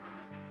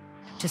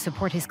 To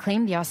support his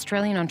claim, the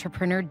Australian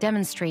entrepreneur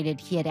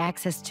demonstrated he had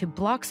access to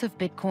blocks of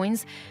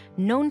Bitcoins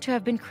known to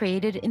have been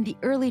created in the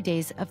early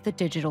days of the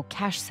digital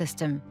cash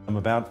system. I'm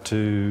about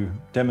to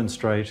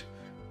demonstrate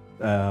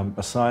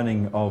a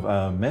signing of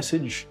a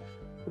message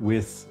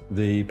with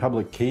the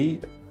public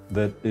key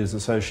that is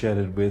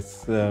associated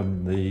with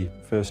the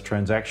first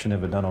transaction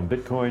ever done on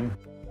Bitcoin.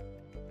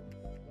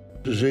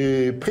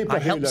 I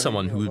helped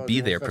someone who would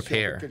be there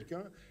prepare.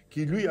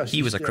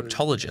 He was a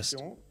cryptologist,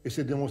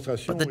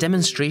 but the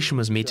demonstration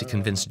was made to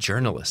convince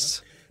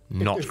journalists,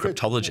 not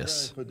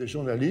cryptologists.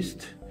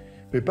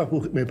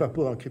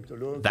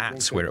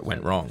 That's where it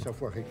went wrong.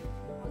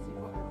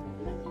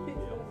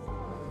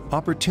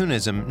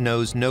 Opportunism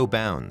knows no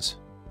bounds.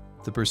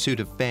 The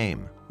pursuit of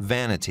fame,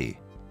 vanity,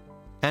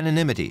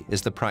 anonymity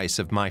is the price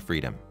of my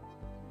freedom.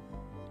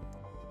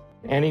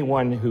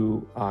 Anyone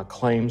who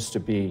claims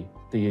to be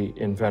the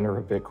inventor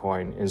of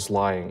Bitcoin is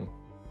lying.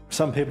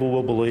 Some people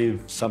will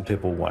believe, some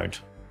people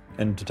won't.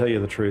 And to tell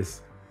you the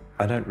truth,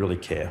 I don't really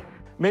care.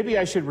 Maybe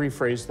I should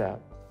rephrase that.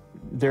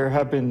 There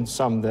have been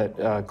some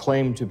that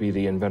claim to be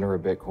the inventor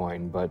of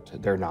Bitcoin, but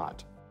they're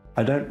not.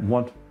 I don't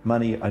want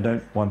money, I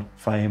don't want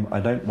fame, I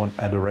don't want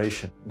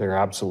adoration. They're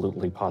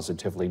absolutely,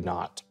 positively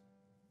not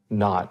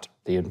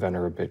the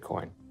inventor of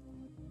Bitcoin.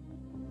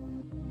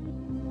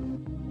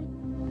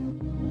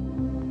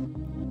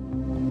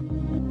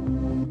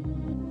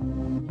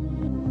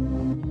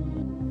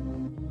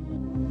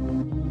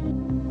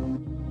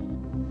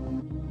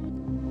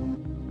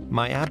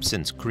 My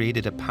absence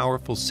created a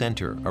powerful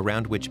center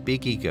around which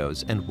big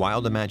egos and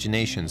wild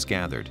imaginations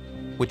gathered,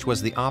 which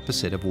was the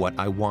opposite of what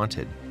I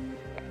wanted.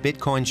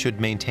 Bitcoin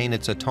should maintain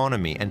its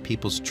autonomy and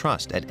people's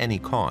trust at any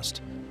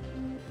cost.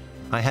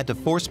 I had to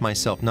force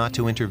myself not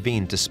to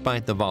intervene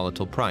despite the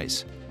volatile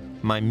price.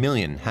 My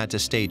million had to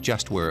stay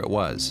just where it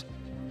was.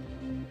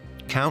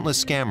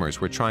 Countless scammers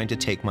were trying to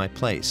take my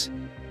place.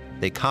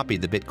 They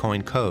copied the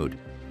Bitcoin code.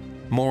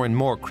 More and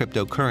more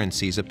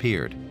cryptocurrencies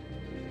appeared.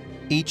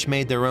 Each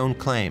made their own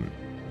claim: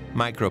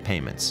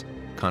 micropayments,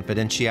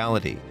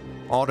 confidentiality,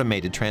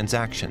 automated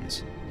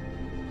transactions.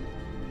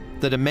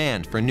 The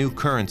demand for new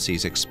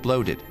currencies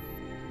exploded,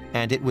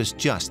 and it was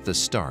just the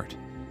start.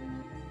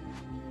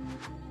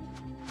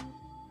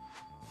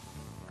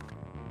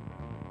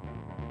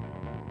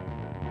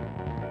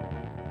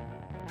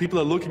 People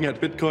are looking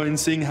at Bitcoin,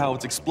 seeing how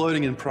it's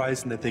exploding in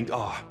price, and they think,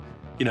 oh,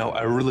 you know,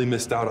 I really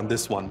missed out on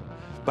this one.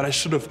 But I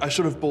should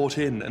have bought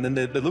in. And then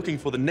they're looking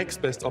for the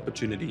next best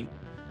opportunity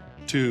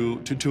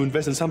to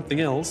invest in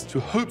something else, to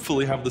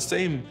hopefully have the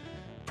same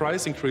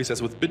price increase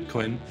as with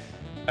Bitcoin.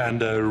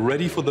 And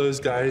ready for those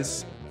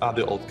guys are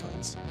the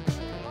altcoins.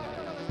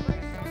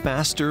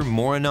 Faster,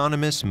 more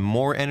anonymous,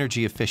 more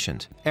energy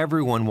efficient.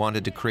 Everyone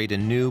wanted to create a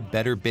new,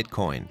 better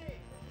Bitcoin,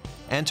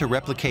 and to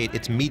replicate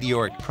its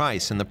meteoric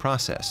price in the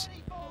process.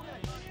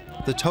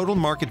 The total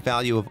market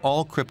value of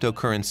all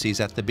cryptocurrencies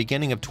at the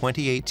beginning of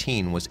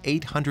 2018 was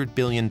 $800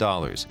 billion.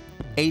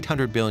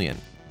 $800 billion.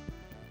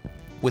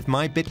 With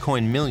my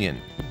Bitcoin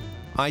million,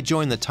 I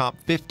joined the top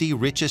 50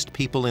 richest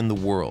people in the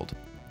world.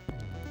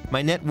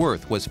 My net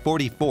worth was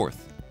 44th,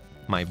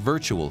 my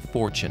virtual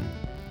fortune.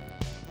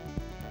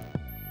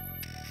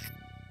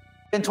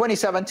 In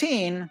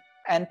 2017,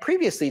 And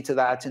previously to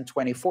that, in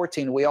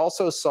 2014, we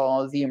also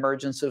saw the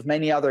emergence of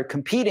many other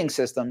competing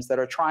systems that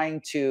are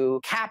trying to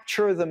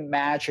capture the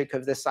magic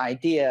of this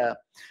idea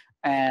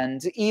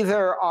and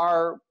either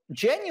are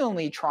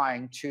genuinely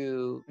trying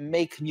to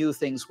make new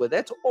things with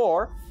it,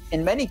 or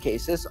in many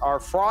cases are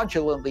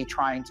fraudulently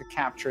trying to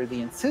capture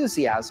the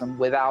enthusiasm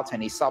without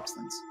any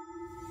substance.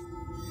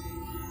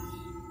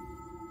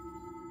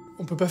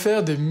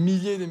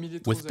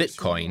 With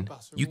Bitcoin,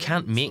 you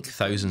can't make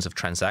thousands of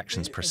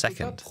transactions per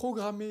second,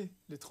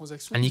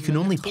 and you can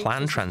only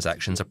plan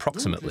transactions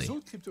approximately.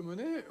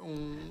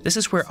 This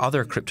is where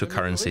other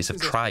cryptocurrencies have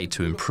tried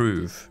to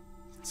improve.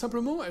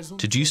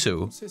 To do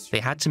so,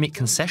 they had to make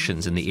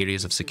concessions in the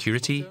areas of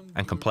security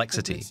and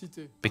complexity,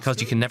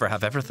 because you can never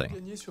have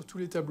everything.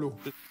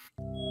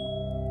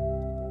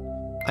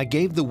 I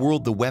gave the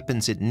world the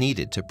weapons it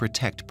needed to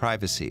protect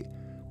privacy,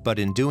 but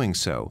in doing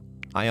so,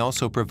 I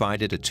also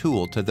provided a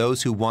tool to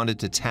those who wanted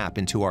to tap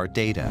into our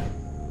data.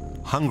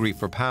 Hungry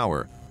for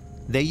power,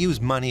 they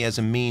use money as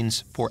a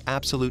means for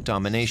absolute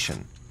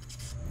domination.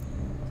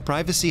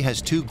 Privacy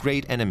has two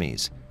great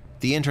enemies,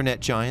 the internet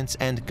giants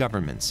and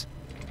governments.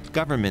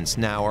 Governments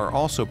now are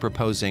also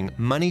proposing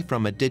money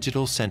from a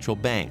digital central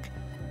bank.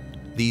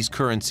 These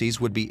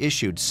currencies would be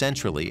issued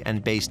centrally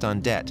and based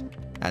on debt,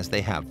 as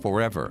they have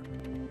forever.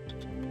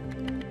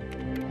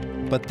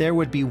 But there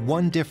would be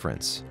one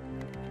difference.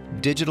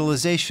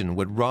 Digitalization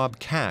would rob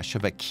cash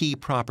of a key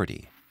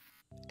property: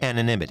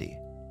 anonymity.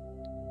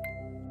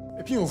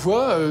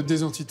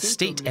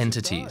 State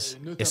entities,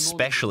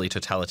 especially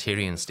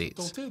totalitarian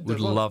states,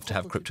 would love to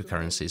have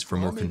cryptocurrencies for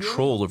more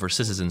control over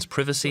citizens'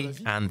 privacy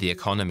and the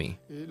economy.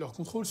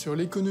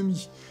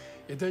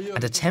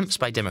 And attempts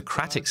by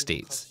democratic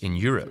states in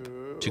Europe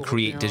to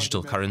create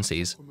digital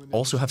currencies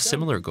also have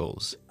similar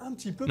goals.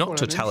 Not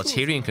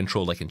totalitarian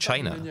control like in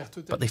China,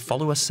 but they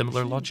follow a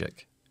similar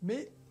logic.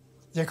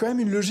 Il y a quand même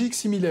une logique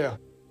similaire.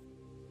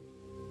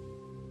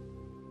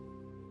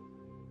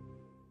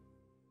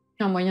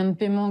 One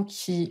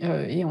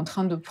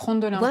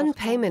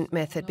payment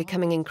method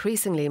becoming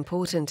increasingly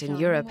important in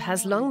Europe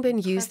has long been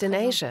used in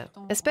Asia,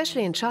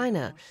 especially in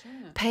China,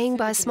 paying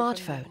by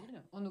smartphone.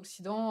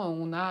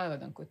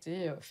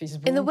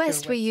 In the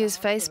West, we use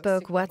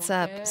Facebook,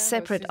 WhatsApp,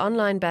 separate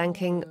online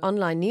banking,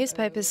 online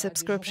newspaper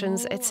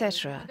subscriptions,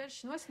 etc.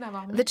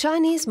 The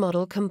Chinese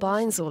model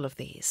combines all of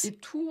these.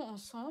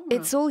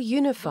 It's all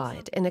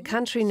unified in a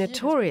country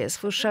notorious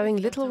for showing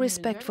little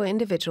respect for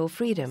individual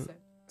freedom.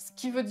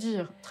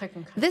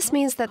 This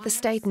means that the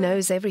state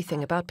knows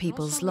everything about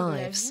people's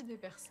lives.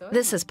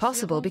 This is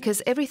possible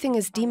because everything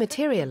is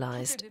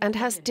dematerialized and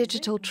has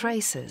digital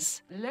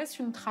traces.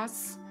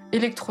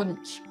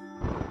 Électronique.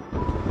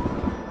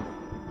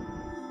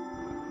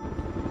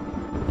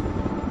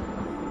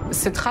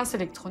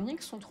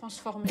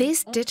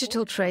 These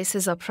digital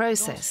traces are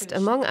processed,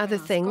 among other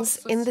things,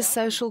 in the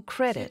social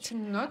credit,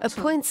 a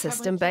point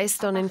system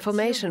based on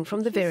information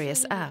from the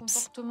various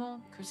apps,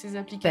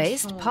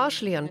 based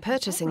partially on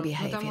purchasing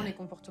behavior.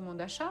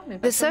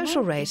 The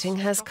social rating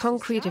has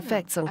concrete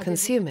effects on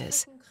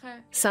consumers.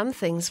 Some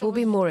things will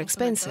be more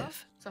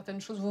expensive.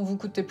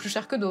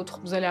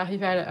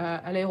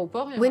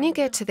 When you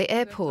get to the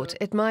airport,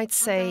 it might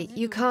say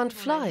you can't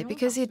fly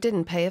because you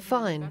didn't pay a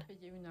fine.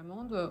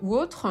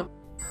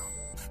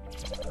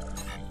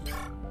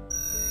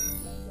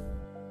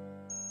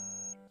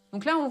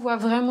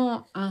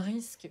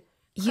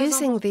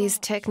 Using these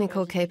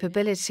technical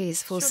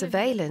capabilities for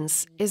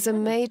surveillance is a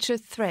major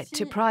threat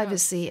to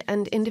privacy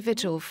and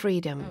individual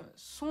freedom.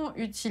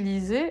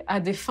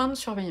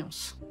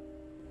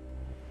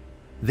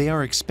 They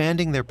are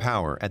expanding their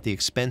power at the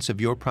expense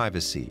of your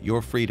privacy,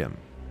 your freedom.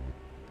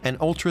 An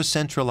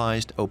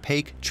ultra-centralized,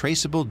 opaque,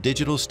 traceable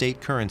digital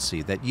state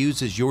currency that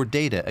uses your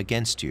data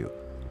against you.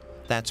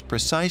 That's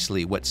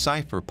precisely what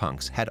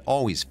cypherpunks had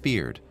always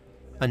feared,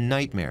 a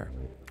nightmare.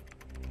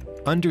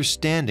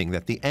 Understanding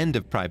that the end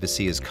of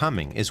privacy is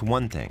coming is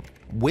one thing.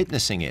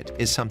 Witnessing it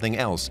is something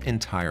else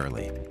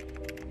entirely.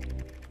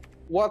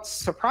 What's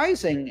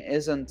surprising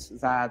isn't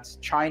that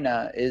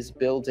China is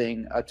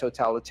building a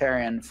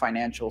totalitarian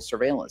financial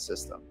surveillance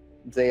system.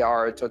 They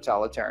are a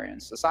totalitarian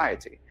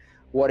society.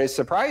 What is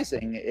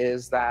surprising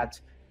is that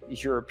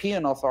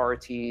European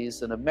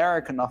authorities and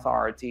American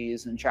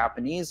authorities and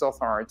Japanese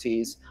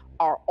authorities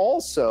are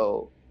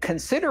also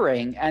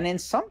considering, and in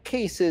some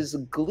cases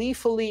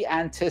gleefully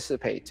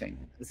anticipating,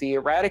 the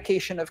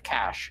eradication of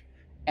cash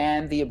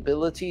and the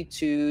ability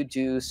to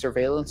do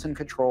surveillance and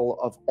control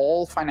of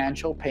all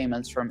financial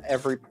payments from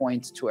every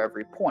point to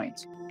every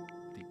point.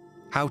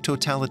 How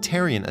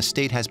totalitarian a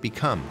state has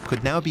become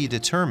could now be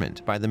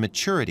determined by the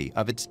maturity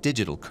of its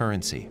digital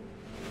currency.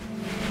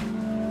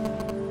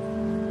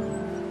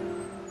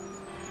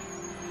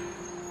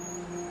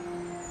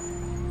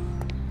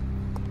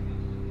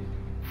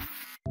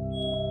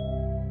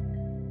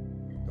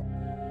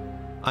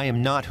 I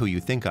am not who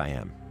you think I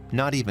am,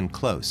 not even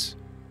close.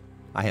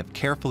 I have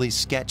carefully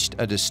sketched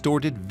a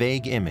distorted,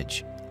 vague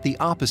image, the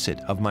opposite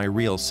of my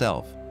real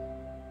self.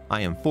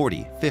 I am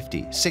 40,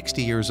 50,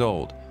 60 years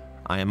old.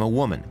 I am a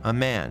woman, a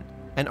man.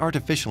 and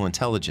artificial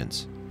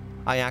intelligence.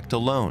 I act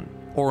alone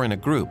or in a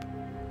group.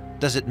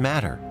 Does it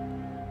matter?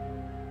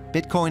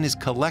 Bitcoin is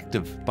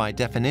collective by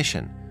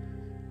definition.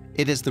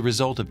 It is the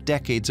result of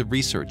decades of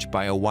research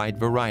by a wide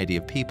variety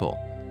of people.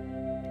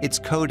 Its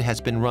code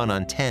has been run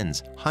on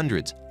tens,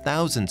 hundreds,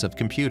 thousands of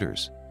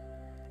computers.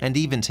 And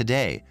even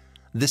today,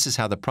 this is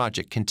how the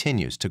project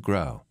continues to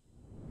grow.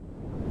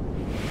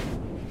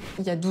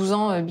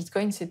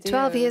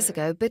 12 years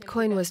ago,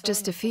 Bitcoin was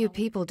just a few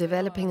people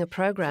developing a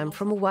program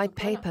from a white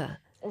paper.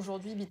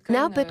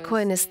 Now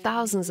Bitcoin is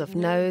thousands of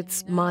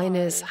nodes,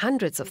 miners,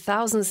 hundreds of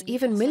thousands,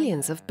 even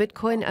millions of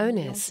Bitcoin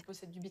owners.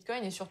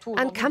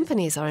 And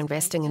companies are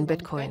investing in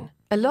Bitcoin.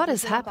 A lot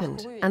has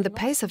happened, and the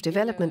pace of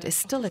development is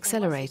still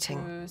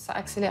accelerating.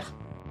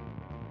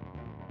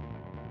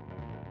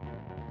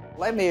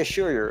 Let me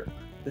assure you,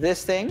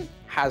 this thing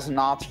has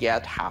not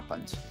yet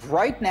happened.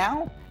 Right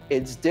now,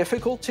 it's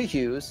difficult to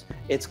use,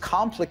 it's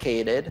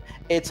complicated,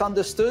 it's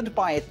understood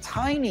by a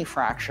tiny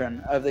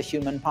fraction of the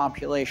human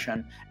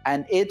population,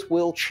 and it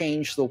will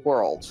change the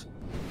world.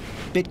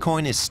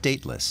 Bitcoin is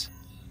stateless,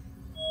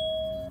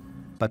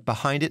 but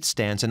behind it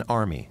stands an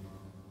army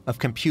of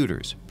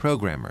computers,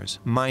 programmers,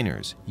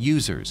 miners,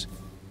 users.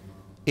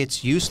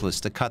 It's useless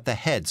to cut the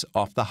heads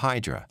off the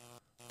Hydra.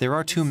 There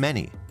are too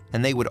many,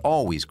 and they would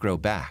always grow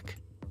back.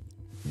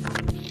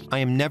 I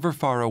am never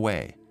far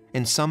away.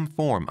 In some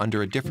form,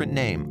 under a different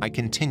name, I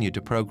continue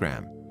to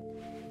program.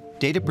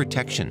 Data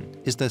protection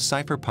is the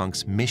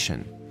cypherpunk's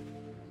mission.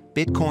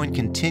 Bitcoin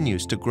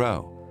continues to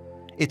grow.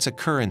 It's a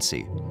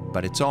currency,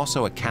 but it's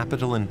also a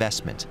capital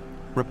investment,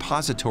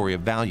 repository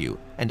of value,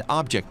 and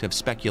object of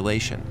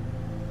speculation.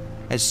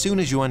 As soon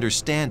as you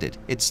understand it,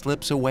 it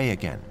slips away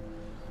again.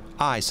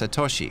 I,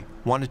 Satoshi,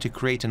 wanted to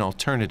create an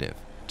alternative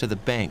to the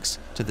banks,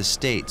 to the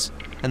states,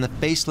 and the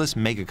faceless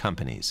mega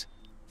companies.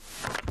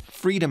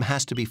 Freedom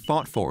has to be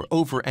fought for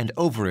over and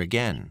over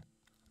again.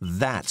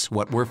 That's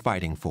what we're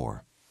fighting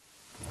for.